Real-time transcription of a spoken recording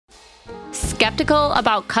skeptical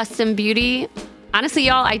about custom beauty? Honestly,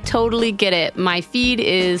 y'all, I totally get it. My feed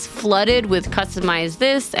is flooded with customize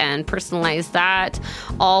this and personalize that,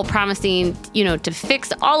 all promising, to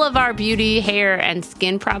fix all of our beauty, hair, and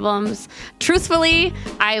skin problems. Truthfully,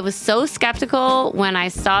 I was so skeptical when I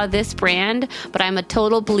saw this brand, but I'm a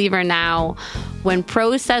total believer now. When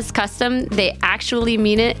Prose says custom, they actually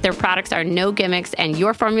mean it. Their products are no gimmicks, and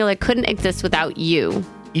your formula couldn't exist without you.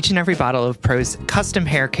 Each and every bottle of Prose custom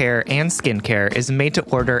hair care and skincare is made to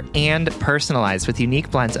order and personalized with unique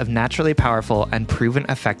blends of naturally powerful and proven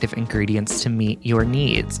effective ingredients to meet your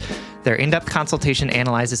needs. Their in-depth consultation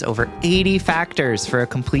analyzes over 80 factors for a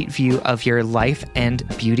complete view of your life and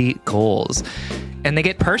beauty goals. And they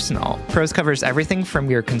get personal. Prose covers everything from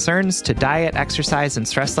your concerns to diet, exercise, and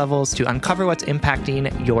stress levels to uncover what's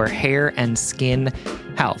impacting your hair and skin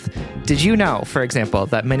health. Did you know, for example,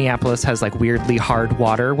 that Minneapolis has weirdly hard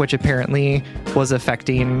water, which apparently was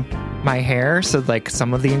affecting my hair? So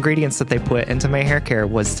some of the ingredients that they put into my hair care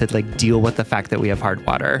was to deal with the fact that we have hard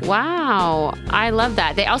water. Wow. I love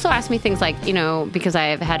that. They also asked me things because I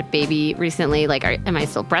have had a baby recently, am I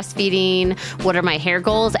still breastfeeding? What are my hair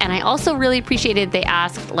goals? And I also really appreciated they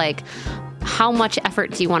asked how much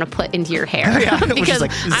effort do you want to put into your hair? Yeah, because I'm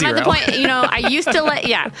at the point, I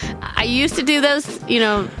used to do those,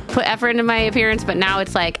 put effort into my appearance, but now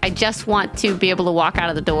it's I just want to be able to walk out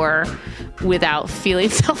of the door without feeling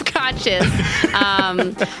self-conscious.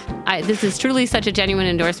 This is truly such a genuine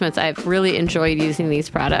endorsement. I've really enjoyed using these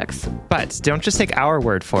products. But don't just take our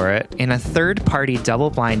word for it. In a third-party,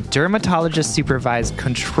 double-blind, dermatologist-supervised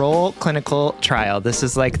control clinical trial, this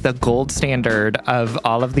is the gold standard of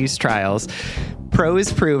all of these trials,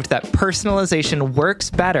 Prose proved that personalization works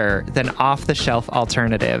better than off-the-shelf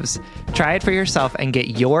alternatives. Try it for yourself and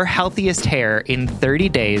get your healthiest hair in 30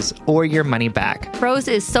 days or your money back. Prose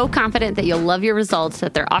is so confident that you'll love your results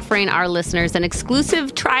that they're offering our listeners an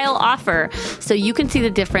exclusive trial offer so you can see the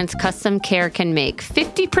difference custom care can make.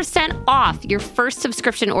 50% off your first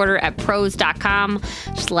subscription order at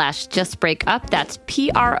prose.com/justbreakup. That's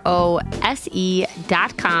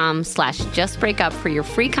prose.com/justbreakup for your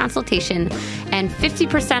free consultation and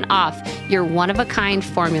 50% off your one-of-a-kind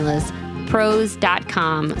formulas.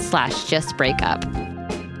 Prose.com/justbreakup.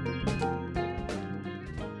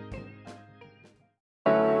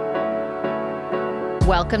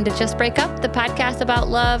 Welcome to Just Break Up, the podcast about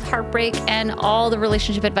love, heartbreak, and all the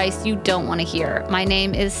relationship advice you don't want to hear. My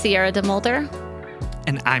name is Sierra DeMulder.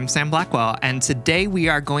 And I'm Sam Blackwell. And today we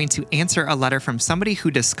are going to answer a letter from somebody who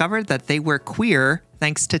discovered that they were queer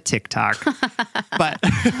thanks to TikTok. But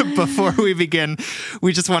before we begin,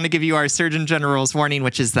 we just want to give you our Surgeon General's warning,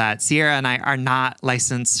 which is that Sierra and I are not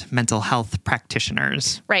licensed mental health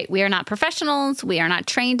practitioners. Right. We are not professionals. We are not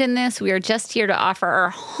trained in this. We are just here to offer our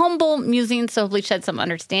humble musings to hopefully shed some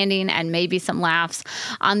understanding and maybe some laughs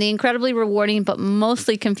on the incredibly rewarding but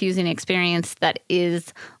mostly confusing experience that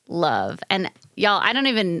is love. And y'all, I don't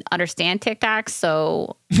even understand TikTok,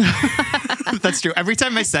 so... That's true. Every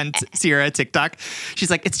time I send Sierra a TikTok,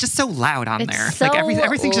 she's like, it's just so loud on there. So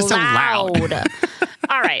everything's just so loud.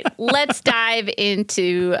 All right, let's dive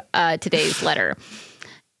into today's letter.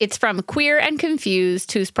 It's from Queer and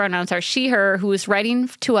Confused, whose pronouns are she, her, who is writing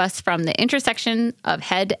to us from the intersection of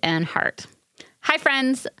head and heart. Hi,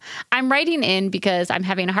 friends. I'm writing in because I'm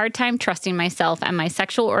having a hard time trusting myself and my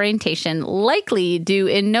sexual orientation, likely due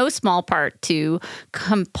in no small part to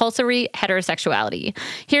compulsory heterosexuality.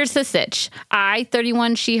 Here's the sitch. I,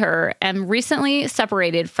 31 she, her, am recently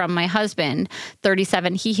separated from my husband,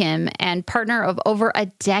 37 he, him, and partner of over a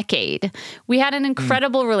decade. We had an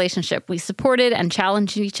incredible relationship. We supported and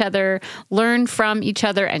challenged each other, learned from each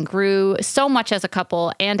other, and grew so much as a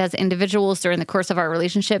couple and as individuals during the course of our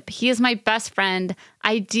relationship. He is my best friend,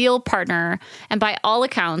 ideal partner, and by all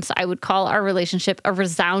accounts, I would call our relationship a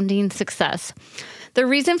resounding success. The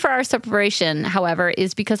reason for our separation, however,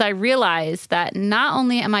 is because I realized that not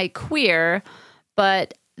only am I queer,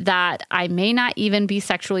 but that I may not even be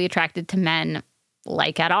sexually attracted to men,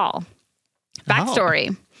 at all.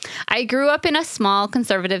 Backstory. I grew up in a small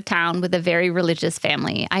conservative town with a very religious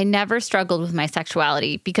family. I never struggled with my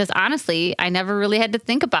sexuality because honestly, I never really had to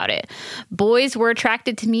think about it. Boys were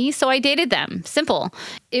attracted to me, so I dated them. Simple.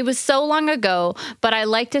 It was so long ago, but I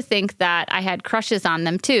like to think that I had crushes on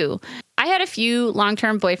them too. I had a few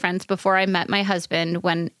long-term boyfriends before I met my husband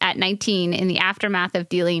when at 19 in the aftermath of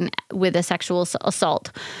dealing with a sexual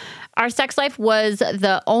assault. Our sex life was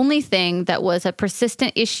the only thing that was a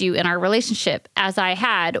persistent issue in our relationship, as I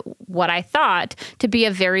had what I thought to be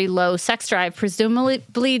a very low sex drive,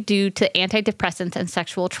 presumably due to antidepressants and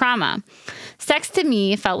sexual trauma. Sex to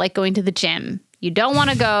me felt like going to the gym. You don't want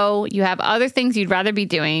to go. You have other things you'd rather be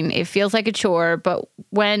doing. It feels like a chore. But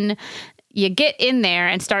when you get in there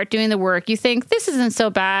and start doing the work, you think, this isn't so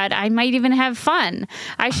bad. I might even have fun.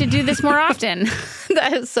 I should do this more often.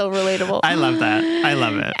 That is so relatable. I love that. I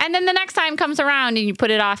love it. And then the next time comes around and you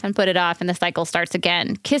put it off, and the cycle starts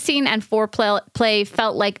again. Kissing and foreplay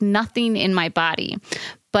felt like nothing in my body.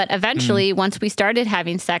 But eventually, once we started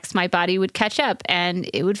having sex, my body would catch up and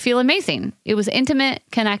it would feel amazing. It was intimate,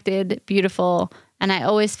 connected, beautiful, and I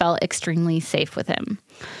always felt extremely safe with him.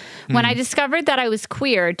 When I discovered that I was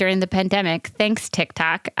queer during the pandemic, thanks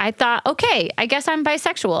TikTok, I thought, okay, I guess I'm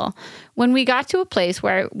bisexual. When we got to a place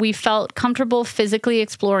where we felt comfortable physically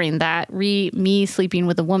exploring that, me sleeping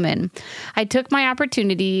with a woman, I took my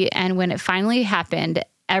opportunity, and when it finally happened,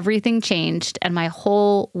 everything changed and my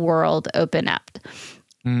whole world opened up.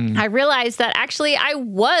 I realized that actually I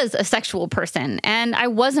was a sexual person and I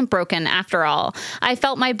wasn't broken after all. I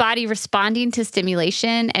felt my body responding to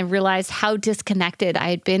stimulation and realized how disconnected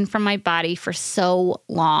I had been from my body for so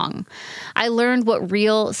long. I learned what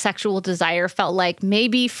real sexual desire felt like,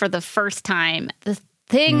 maybe for the first time. The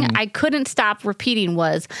thing I couldn't stop repeating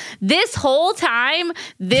was, this whole time,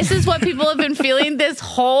 this is what people have been feeling this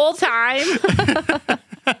whole time.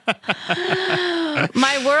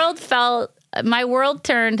 My world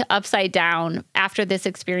turned upside down after this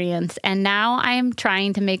experience, and now I am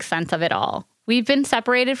trying to make sense of it all. We've been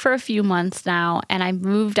separated for a few months now, and I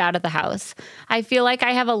moved out of the house. I feel like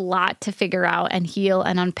I have a lot to figure out and heal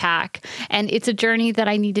and unpack, and it's a journey that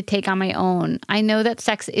I need to take on my own. I know that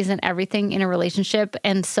sex isn't everything in a relationship,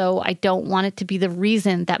 and so I don't want it to be the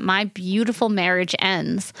reason that my beautiful marriage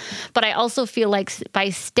ends. But I also feel like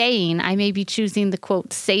by staying, I may be choosing the,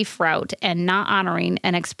 quote, safe route and not honoring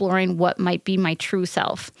and exploring what might be my true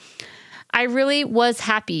self. I really was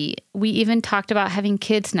happy. We even talked about having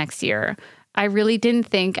kids next year. I really didn't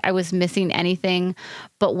think I was missing anything,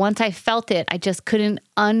 but once I felt it, I just couldn't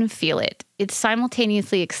unfeel it. It's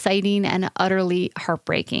simultaneously exciting and utterly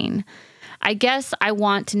heartbreaking. I guess I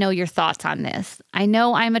want to know your thoughts on this. I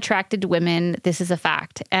know I'm attracted to women. This is a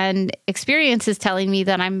fact. And experience is telling me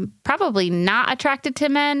that I'm probably not attracted to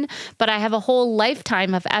men, but I have a whole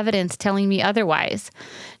lifetime of evidence telling me otherwise.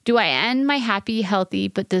 Do I end my happy, healthy,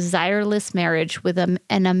 but desireless marriage with an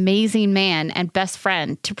amazing man and best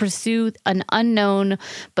friend to pursue an unknown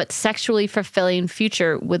but sexually fulfilling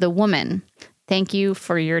future with a woman? Thank you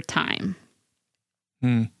for your time.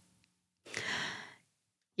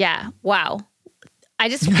 Yeah. Wow. I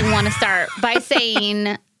just want to start by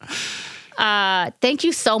saying thank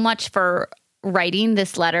you so much for writing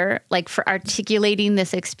this letter, like for articulating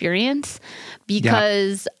this experience,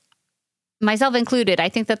 because myself included, I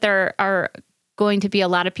think that there are going to be a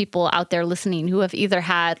lot of people out there listening who have either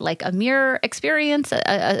had like a mirror experience,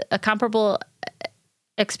 a comparable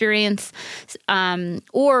experience,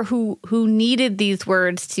 or who needed these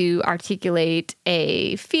words to articulate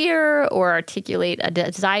a fear or articulate a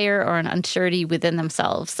desire or an uncertainty within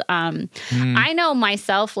themselves. I know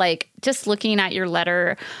myself, like just looking at your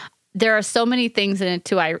letter, there are so many things in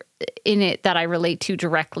it that I relate to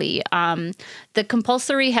directly. The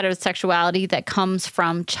compulsory heterosexuality that comes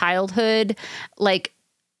from childhood, like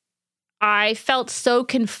I felt so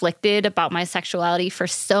conflicted about my sexuality for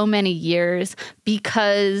so many years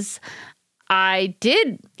because I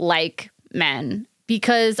did like men,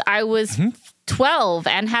 because I was 12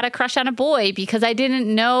 and had a crush on a boy, because I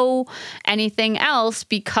didn't know anything else,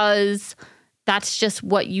 because that's just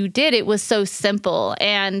what you did. It was so simple.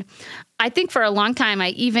 And I think for a long time, I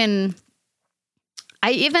even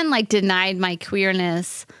like denied my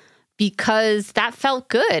queerness because that felt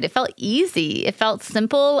good. It felt easy. It felt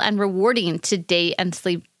simple and rewarding to date and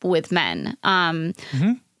sleep with men.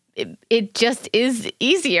 It just is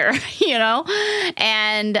easier, you know?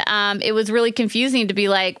 And it was really confusing to be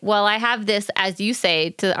like, well, I have this, as you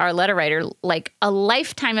say to our letter writer, like a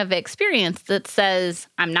lifetime of experience that says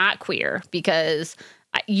I'm not queer because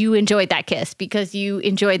you enjoyed that kiss, because you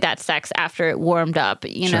enjoyed that sex after it warmed up,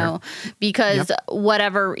 you know, because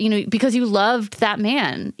whatever, you know, because you loved that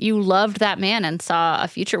man. You loved that man and saw a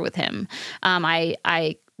future with him.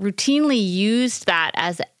 I routinely used that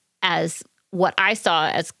as what I saw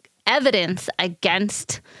as evidence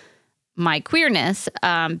against my queerness,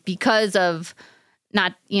 because of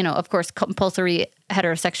not, you know, of course, compulsory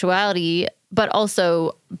heterosexuality, but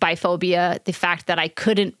also biphobia, the fact that I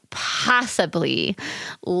couldn't possibly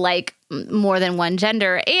like more than one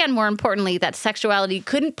gender, and more importantly, that sexuality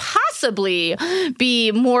couldn't possibly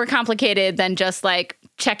be more complicated than just like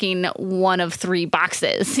checking one of 3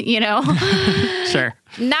 boxes, you know? Sure.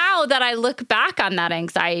 Now that I look back on that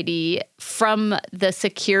anxiety from the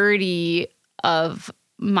security of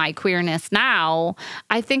my queerness now,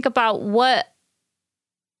 I think about what,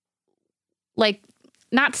 like,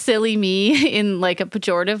 not silly me in like a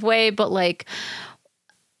pejorative way, but like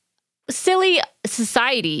silly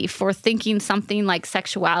society for thinking something like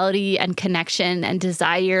sexuality and connection and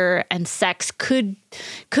desire and sex could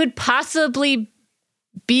possibly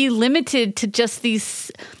be limited to just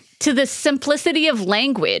to the simplicity of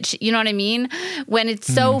language. You know what I mean? When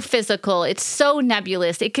it's so physical, it's so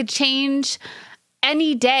nebulous, it could change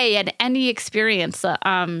any day and any experience.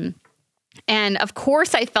 And of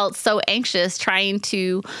course I felt so anxious trying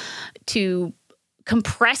to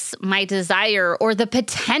compress my desire or the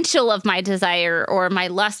potential of my desire or my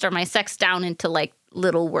lust or my sex down into like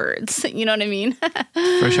little words. You know what I mean?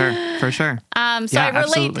 For sure. So yeah, I relate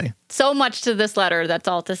absolutely. so much to this letter. That's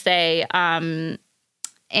all to say. And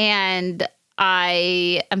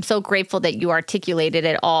I am so grateful that you articulated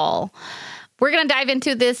it all. We're going to dive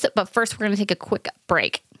into this, but first we're going to take a quick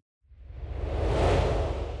break.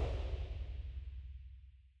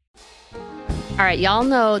 All right, y'all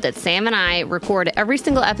know that Sam and I record every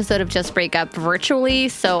single episode of Just Break Up virtually,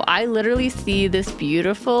 so I literally see this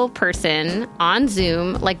beautiful person on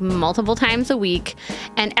Zoom like multiple times a week,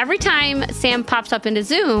 and every time Sam pops up into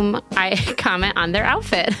Zoom, I comment on their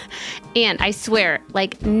outfit. And I swear,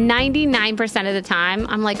 like 99% of the time,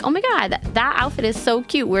 I'm like, oh my God, that outfit is so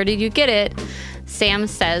cute. Where did you get it? Sam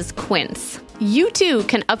says Quince. You too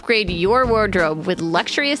can upgrade your wardrobe with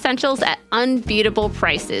luxury essentials at unbeatable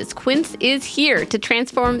prices. Quince is here to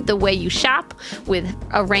transform the way you shop with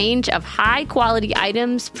a range of high-quality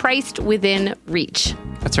items priced within reach.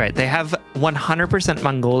 That's right. They have 100%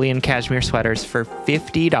 Mongolian cashmere sweaters for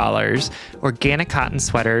 $50, organic cotton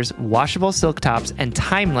sweaters, washable silk tops, and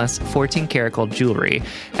timeless 14-karat gold jewelry.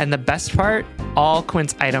 And the best part, all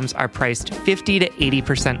Quince items are priced 50 to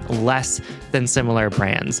 80% less than similar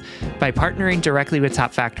brands. By partnering directly with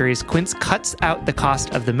top factories, Quince cuts out the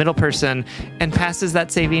cost of the middle person and passes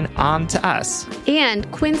that saving on to us.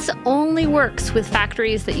 And Quince only works with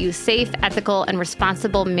factories that use safe, ethical, and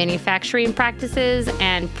responsible manufacturing practices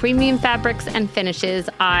and premium fabrics and finishes.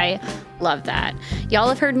 I love that. Y'all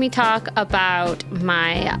have heard me talk about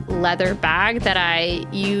my leather bag that I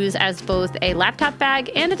use as both a laptop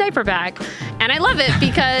bag and a diaper bag. And I love it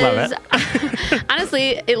because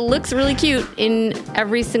honestly, it looks really cute in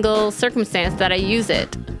every single circumstance that I use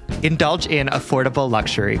it. Indulge in affordable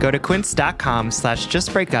luxury. Go to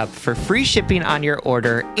quince.com/justbreakup for free shipping on your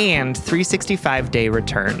order and 365-day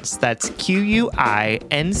returns. That's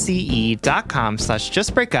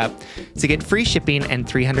QUINCE.com/justbreakup to get free shipping and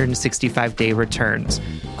 365-day returns.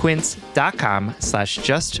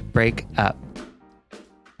 Quince.com/justbreakup.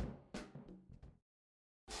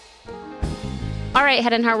 All right,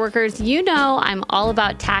 Head and Heart workers, you know I'm all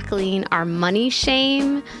about tackling our money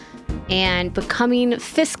shame and becoming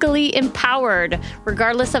fiscally empowered,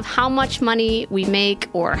 regardless of how much money we make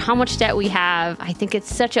or how much debt we have. I think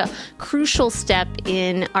it's such a crucial step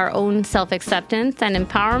in our own self-acceptance and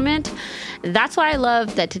empowerment. That's why I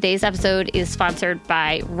love that today's episode is sponsored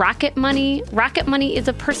by Rocket Money. Rocket Money is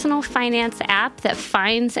a personal finance app that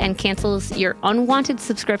finds and cancels your unwanted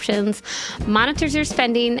subscriptions, monitors your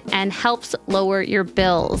spending, and helps lower your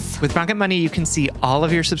bills. With Rocket Money, you can see all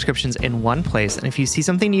of your subscriptions in one place, and if you see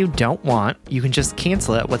something you don't want, you can just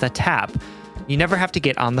cancel it with a tap. You never have to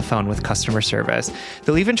get on the phone with customer service.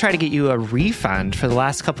 They'll even try to get you a refund for the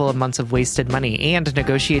last couple of months of wasted money and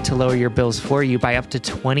negotiate to lower your bills for you by up to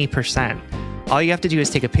 20%. All you have to do is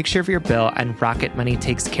take a picture of your bill, and Rocket Money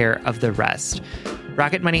takes care of the rest.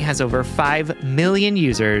 Rocket Money has over 5 million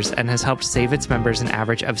users and has helped save its members an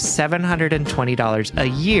average of $720 a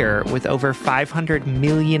year with over $500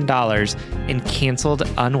 million in canceled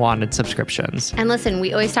unwanted subscriptions. And listen,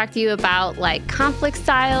 we always talk to you about like conflict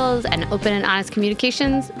styles and open and honest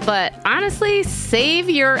communications, but honestly, save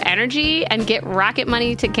your energy and get Rocket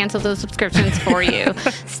Money to cancel those subscriptions for you.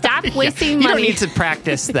 Stop wasting money. You don't need to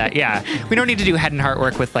practice that. Yeah. We don't need to do head and heart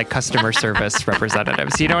work with like customer service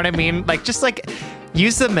representatives. You know what I mean? Like, just like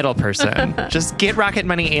use the middle person. Just get Rocket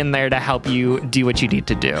Money in there to help you do what you need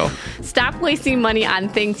to do. Stop wasting money on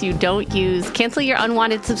things you don't use. Cancel your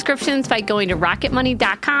unwanted subscriptions by going to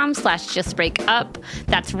rocketmoney.com/justbreakup.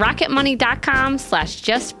 That's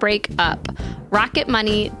rocketmoney.com/justbreakup.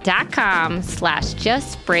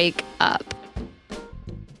 rocketmoney.com/justbreakup.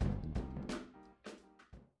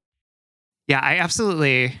 Yeah, I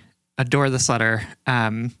absolutely adore this letter.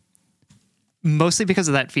 Mostly because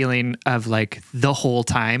of that feeling of like the whole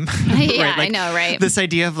time. Yeah, right? Like, I know, right? This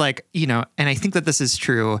idea of like, you know, and I think that this is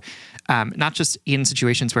true, not just in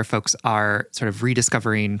situations where folks are sort of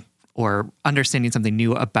rediscovering or understanding something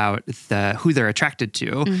new about who they're attracted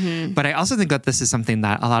to. But I also think that this is something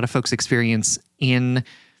that a lot of folks experience in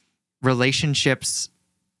relationships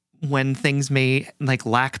when things may like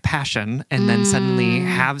lack passion, and then suddenly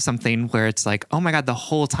have something where it's like, oh my God, the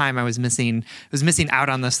whole time I was missing out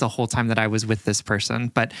on this the whole time that I was with this person.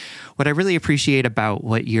 But what I really appreciate about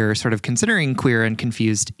what you're sort of considering Queer and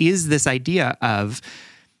Confused is this idea of,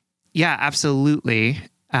 yeah, absolutely.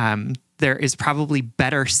 There is probably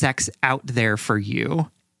better sex out there for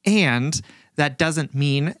you. And that doesn't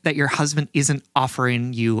mean that your husband isn't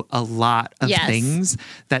offering you a lot of things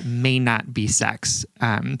that may not be sex.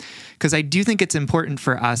 Because I do think it's important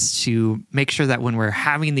for us to make sure that when we're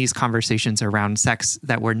having these conversations around sex,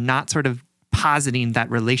 that we're not sort of positing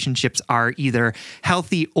that relationships are either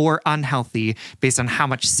healthy or unhealthy based on how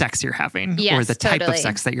much sex you're having or the type of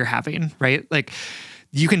sex that you're having, right? Like,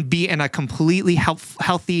 you can be in a completely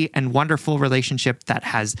healthy and wonderful relationship that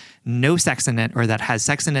has no sex in it, or that has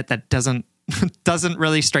sex in it that doesn't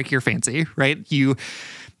really strike your fancy, right?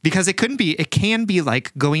 Because it can be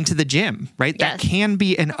like going to the gym, right? That can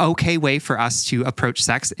be an okay way for us to approach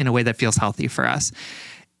sex in a way that feels healthy for us.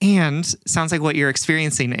 And sounds like what you're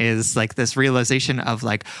experiencing is like this realization of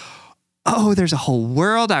like, oh, there's a whole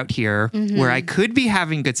world out here where I could be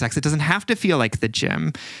having good sex. It doesn't have to feel like the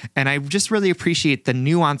gym. And I just really appreciate the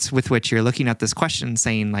nuance with which you're looking at this question,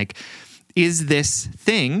 saying like, is this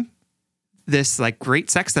thing, this like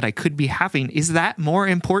great sex that I could be having, is that more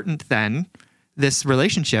important than this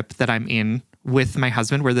relationship that I'm in with my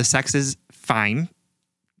husband where the sex is fine?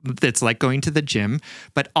 It's like going to the gym,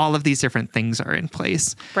 but all of these different things are in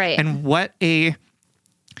place. Right. And what a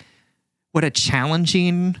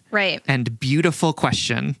challenging and beautiful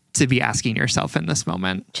question to be asking yourself in this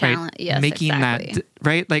moment. Right? Yes, making exactly. that,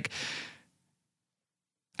 right? Like,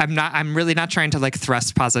 I'm really not trying to like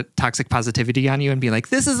thrust toxic positivity on you and be like,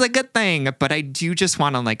 this is a good thing. But I do just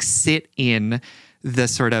want to like sit in the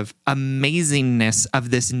sort of amazingness of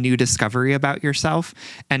this new discovery about yourself,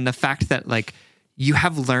 and the fact that like you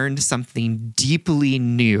have learned something deeply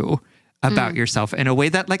new about yourself in a way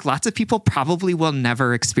that like lots of people probably will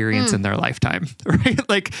never experience in their lifetime, right?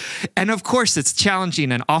 Like, and of course it's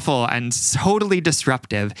challenging and awful and totally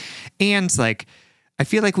disruptive. And like, I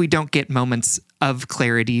feel like we don't get moments of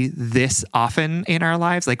clarity this often in our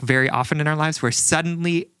lives, like very often in our lives, where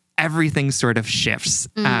suddenly everything sort of shifts.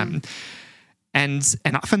 And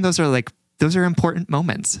often those are important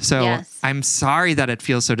moments. So I'm sorry that it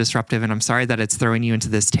feels so disruptive, and I'm sorry that it's throwing you into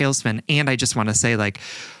this tailspin. And I just want to say like,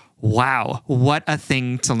 wow, what a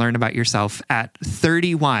thing to learn about yourself at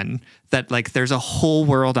 31, that like there's a whole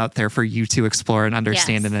world out there for you to explore and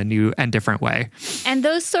understand in a new and different way. And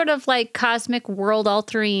those sort of like cosmic world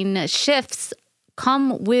altering shifts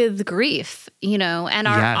come with grief, you know, and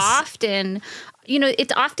are often, you know,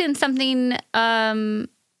 it's often something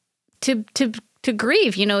to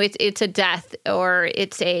grieve. You know, it's a death, or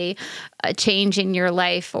it's a change in your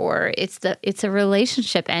life, or it's a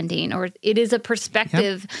relationship ending, or it is a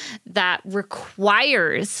perspective that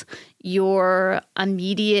requires your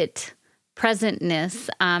immediate presentness,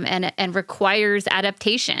 and requires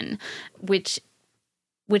adaptation, which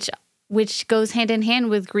goes hand in hand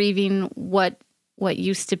with grieving what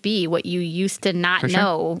used to be, what you used to not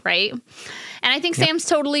know, right? And I think Sam's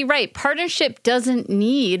totally right. Partnership doesn't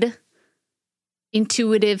need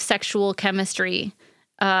intuitive sexual chemistry.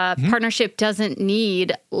 Partnership doesn't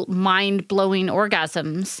need mind-blowing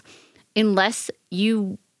orgasms unless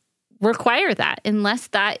you require that, unless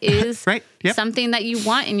that is something that you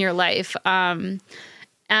want in your life. And,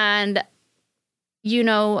 you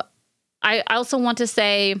know, I also want to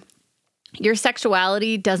say your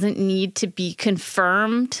sexuality doesn't need to be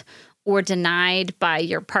confirmed or denied by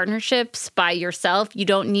your partnerships, by yourself. You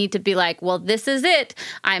don't need to be like, well, this is it.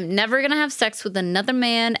 I'm never going to have sex with another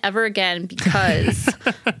man ever again because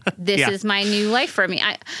this is my new life for me.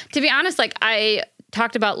 To be honest, like I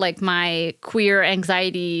talked about like my queer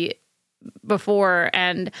anxiety before,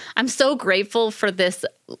 and I'm so grateful for this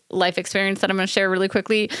life experience that I'm going to share really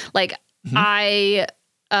quickly. Like I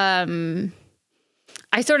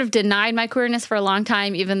sort of denied my queerness for a long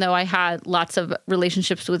time, even though I had lots of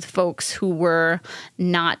relationships with folks who were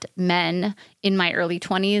not men in my early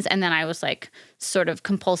 20s. And then I was like sort of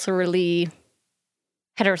compulsorily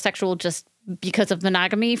heterosexual just because of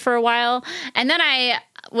monogamy for a while. And then I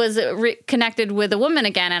was connected with a woman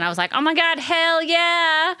again, and I was like, oh my God, hell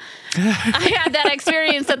yeah. I had that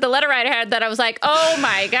experience that the letter writer had, that I was like, oh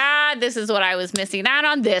my God, this is what I was missing out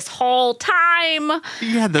on this whole time.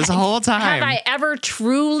 Yeah, this whole time. Have I ever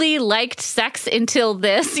truly liked sex until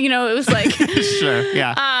this? You know, it was like... Sure,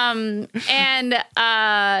 yeah. And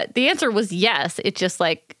the answer was yes. It just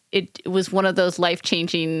like it was one of those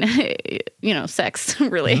life-changing, sex,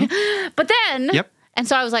 really. Mm-hmm. But then, and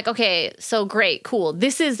so I was like, okay, so great, cool.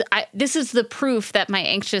 This is the proof that my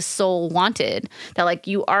anxious soul wanted, that like,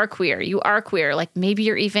 you are queer, like maybe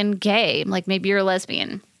you're even gay, like maybe you're a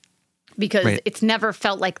lesbian, because it's never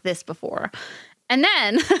felt like this before. And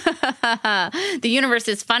then the universe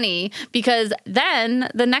is funny, because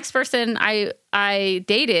then the next person I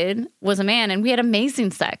dated was a man, and we had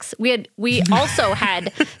amazing sex. We also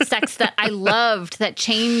had sex that I loved, that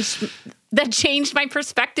changed my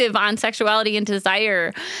perspective on sexuality and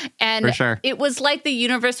desire. And For sure. It was like the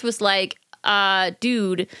universe was like,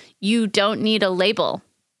 dude, you don't need a label.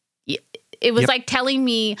 It was like telling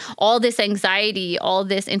me all this anxiety, all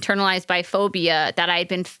this internalized biphobia that I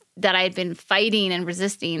had been fighting and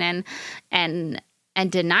resisting and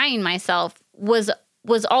denying myself was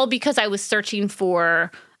all because I was searching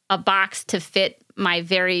for a box to fit my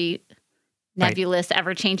very nebulous,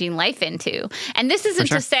 ever-changing life into. And this isn't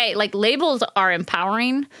to say, like, labels are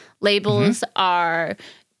empowering. Labels are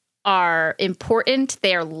important.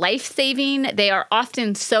 They are life-saving. They are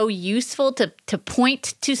often so useful to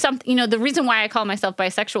point to something. The reason why I call myself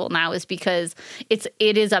bisexual now is because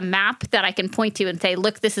it is a map that I can point to and say,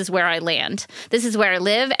 look, this is where I land. This is where I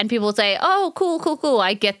live. And people say, oh, cool.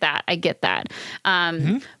 I get that.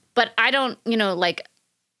 But I don't,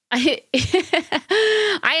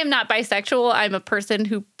 I am not bisexual. I'm a person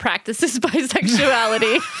who practices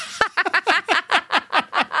bisexuality.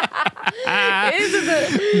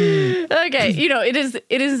 Okay,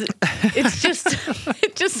 it's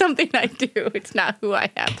just something I do. It's not who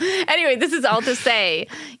I am. Anyway, this is all to say,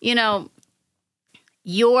 I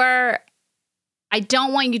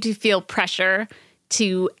don't want you to feel pressure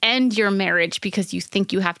to end your marriage because you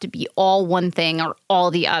think you have to be all one thing or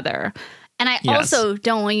all the other. And I also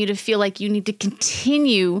don't want you to feel like you need to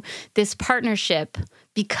continue this partnership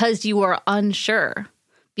because you are unsure,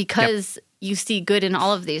 because you see good in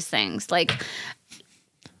all of these things. Like,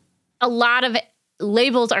 a lot of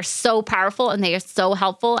labels are so powerful and they are so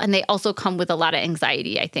helpful, and they also come with a lot of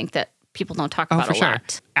anxiety, I think, that people don't talk about a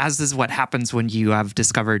lot. As is what happens when you have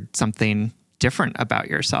discovered something different about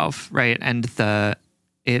yourself, right? And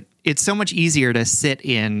it's so much easier to sit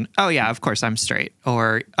in, oh yeah, of course I'm straight,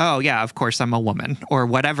 or oh yeah, of course I'm a woman, or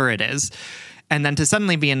whatever it is. And then to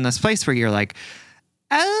suddenly be in this place where you're like,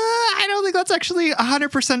 I don't think that's actually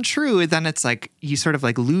 100% true. Then it's like you sort of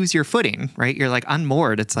like lose your footing, right? You're like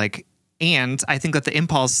unmoored. It's like, and I think that the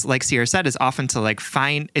impulse, like Sierra said, is often to like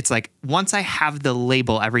it's like, once I have the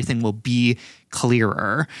label, everything will be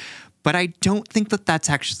clearer. But I don't think that that's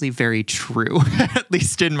actually very true, at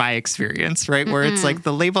least in my experience, right? Where it's like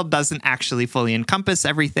the label doesn't actually fully encompass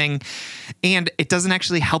everything, and it doesn't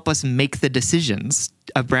actually help us make the decisions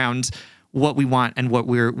around what we want and what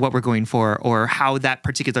we're going for, or how that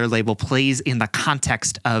particular label plays in the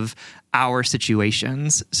context of our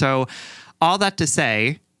situations. So all that to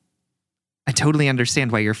say, I totally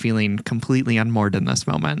understand why you're feeling completely unmoored in this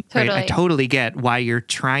moment. Totally. Right? I totally get why you're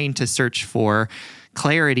trying to search for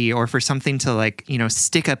clarity, or for something to like,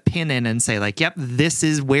 stick a pin in and say like, yep, this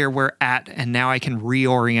is where we're at, and now I can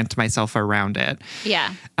reorient myself around it.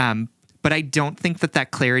 Yeah. But I don't think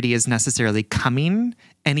that clarity is necessarily coming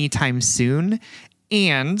anytime soon.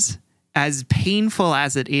 And as painful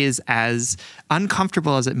as it is, as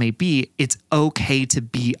uncomfortable as it may be, it's okay to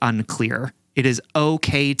be unclear. It is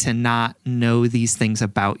okay to not know these things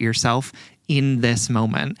about yourself in this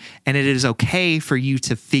moment. And it is okay for you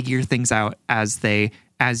to figure things out as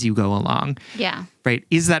you go along. Yeah. Right.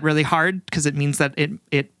 Is that really hard? Because it means that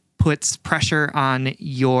it puts pressure on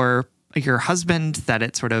your husband, that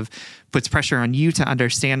it sort of puts pressure on you to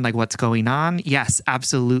understand like what's going on. Yes,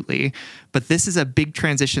 absolutely. But this is a big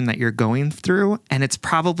transition that you're going through, and it's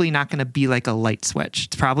probably not going to be like a light switch.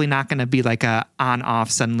 It's probably not going to be like a on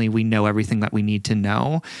off, suddenly we know everything that we need to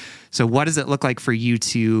know. So what does it look like for you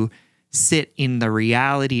to sit in the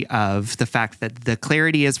reality of the fact that the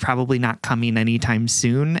clarity is probably not coming anytime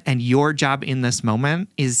soon, and your job in this moment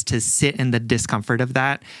is to sit in the discomfort of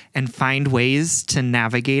that and find ways to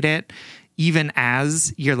navigate it, even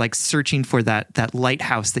as you're like searching for that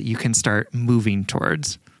lighthouse that you can start moving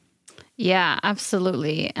towards. Yeah,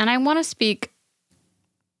 absolutely. And I want to speak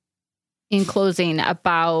in closing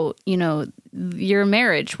about, your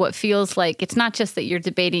marriage, what feels like it's not just that you're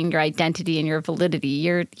debating your identity and your validity.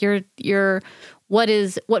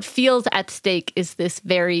 What feels at stake is this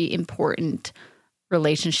very important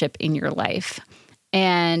relationship in your life.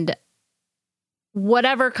 And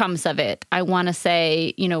whatever comes of it, I want to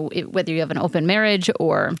say, whether you have an open marriage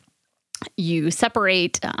or you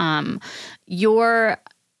separate, your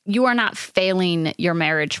you are not failing your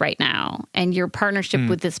marriage right now, and your partnership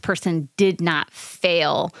with this person did not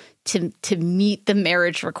fail to meet the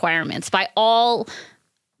marriage requirements. By all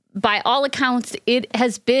accounts, it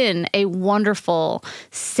has been a wonderful,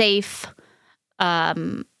 safe,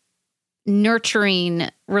 nurturing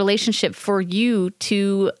relationship for you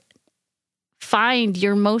to find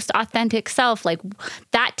your most authentic self. Like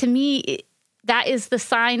that, to me, that is the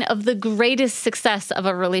sign of the greatest success of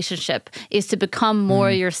a relationship, is to become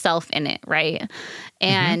more yourself in it, right?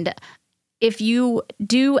 And if you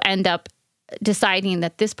do end up deciding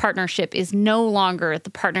that this partnership is no longer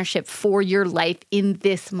the partnership for your life in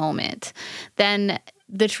this moment, then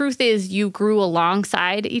the truth is you grew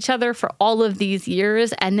alongside each other for all of these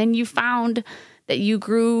years, and then you found that you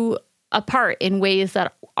grew apart in ways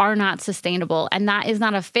that are not sustainable. And that is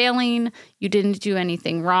not a failing. You didn't do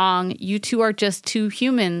anything wrong. You two are just two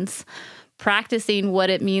humans practicing what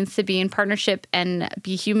it means to be in partnership and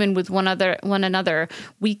be human with one another.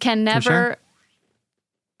 We can never... Sure.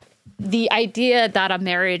 The idea that a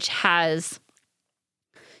marriage has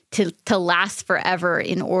to last forever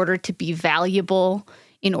in order to be valuable,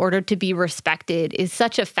 in order to be respected, is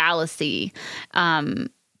such a fallacy,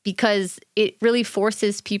 because it really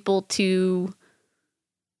forces people to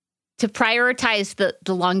prioritize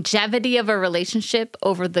the longevity of a relationship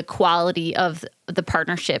over the quality of the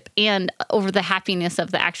partnership and over the happiness of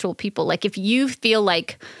the actual people. Like if you feel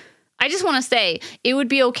like, I just want to say, it would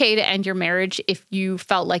be okay to end your marriage if you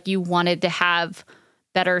felt like you wanted to have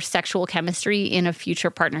better sexual chemistry in a future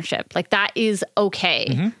partnership. Like that is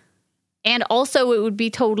okay. And also it would be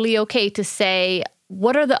totally okay to say,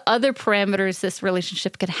 what are the other parameters this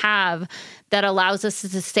relationship could have that allows us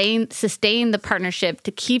to sustain the partnership,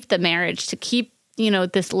 to keep the marriage, to keep,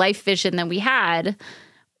 this life vision that we had,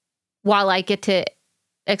 while I get to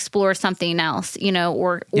explore something else,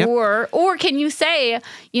 or can you say,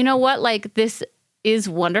 you know what, like this is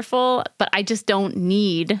wonderful, but I just don't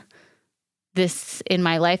need this in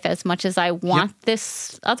my life as much as I want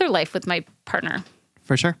this other life with my partner.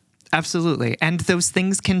 For sure. Absolutely. And those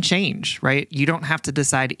things can change, right? You don't have to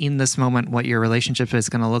decide in this moment what your relationship is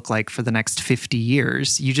going to look like for the next 50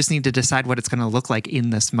 years. You just need to decide what it's going to look like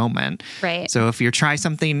in this moment. Right. So if you try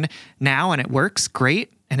something now and it works,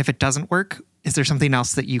 great. And if it doesn't work, is there something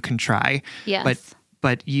else that you can try? Yes.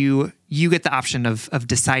 But you get the option of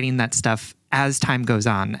deciding that stuff as time goes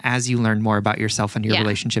on, as you learn more about yourself and your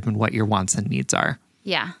relationship and what your wants and needs are.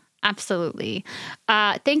 Yeah. Absolutely.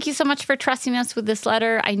 Thank you so much for trusting us with this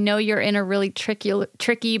letter. I know you're in a really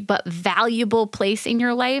tricky but valuable place in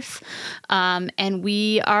your life, and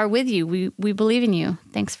we are with you. We believe in you.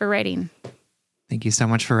 Thanks for writing. Thank you so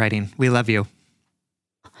much for writing. We love you.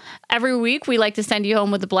 Every week, we like to send you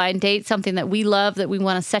home with a blind date, something that we love, that we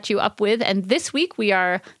want to set you up with. And this week, we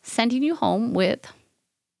are sending you home with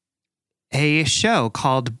a show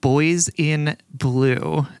called Boys in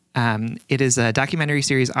Blue. It is a documentary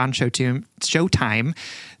series on Showtime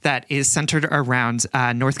that is centered around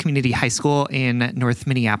North Community High School in North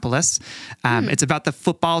Minneapolis. It's about the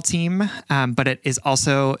football team, but it is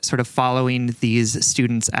also sort of following these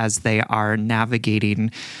students as they are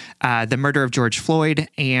navigating the murder of George Floyd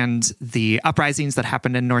and the uprisings that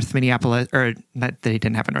happened in North Minneapolis, or not, they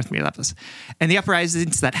didn't happen in North Minneapolis, and the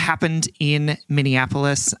uprisings that happened in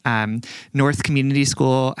Minneapolis. North Community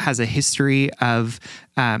School has a history of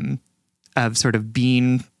sort of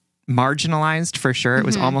being marginalized, for sure. It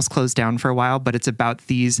was almost closed down for a while, but it's about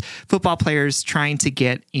these football players trying to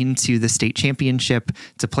get into the state championship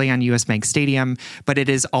to play on US Bank Stadium. But it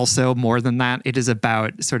is also more than that. It is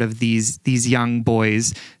about sort of these young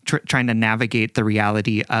boys trying to navigate the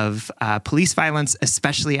reality of police violence,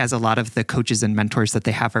 especially as a lot of the coaches and mentors that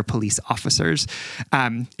they have are police officers.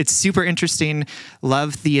 It's super interesting.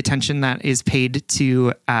 Love the attention that is paid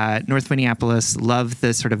to North Minneapolis. Love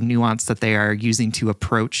the sort of nuance that they are using to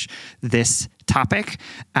approach this topic.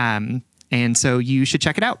 And so you should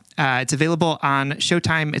check it out. It's available on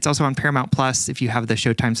Showtime. It's also on Paramount Plus. If you have the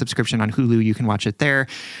Showtime subscription on Hulu, you can watch it there.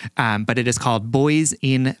 But it is called Boys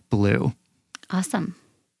in Blue. Awesome.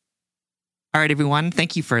 All right, everyone.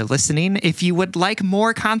 Thank you for listening. If you would like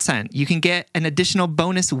more content, you can get an additional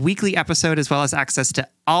bonus weekly episode as well as access to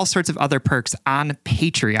all sorts of other perks on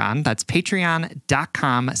Patreon. That's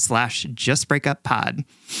patreon.com/justbreakuppod.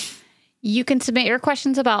 You can submit your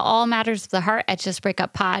questions about all matters of the heart at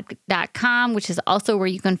justbreakuppod.com, which is also where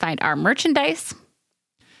you can find our merchandise.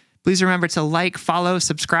 Please remember to like, follow,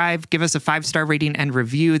 subscribe, give us a 5-star rating and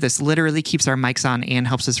review. This literally keeps our mics on and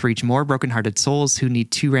helps us reach more brokenhearted souls who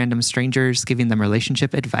need two random strangers giving them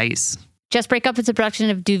relationship advice. Just Break Up is a production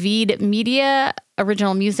of Duvid Media.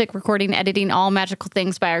 Original music, recording, editing, all magical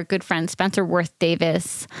things by our good friend Spencer Worth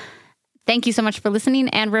Davis. Thank you so much for listening.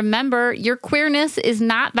 And remember, your queerness is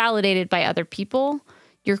not validated by other people.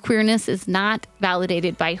 Your queerness is not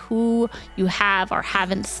validated by who you have or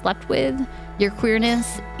haven't slept with. Your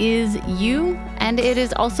queerness is you, and it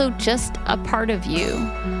is also just a part of you.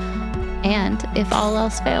 And if all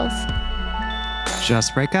else fails,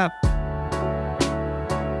 just break up.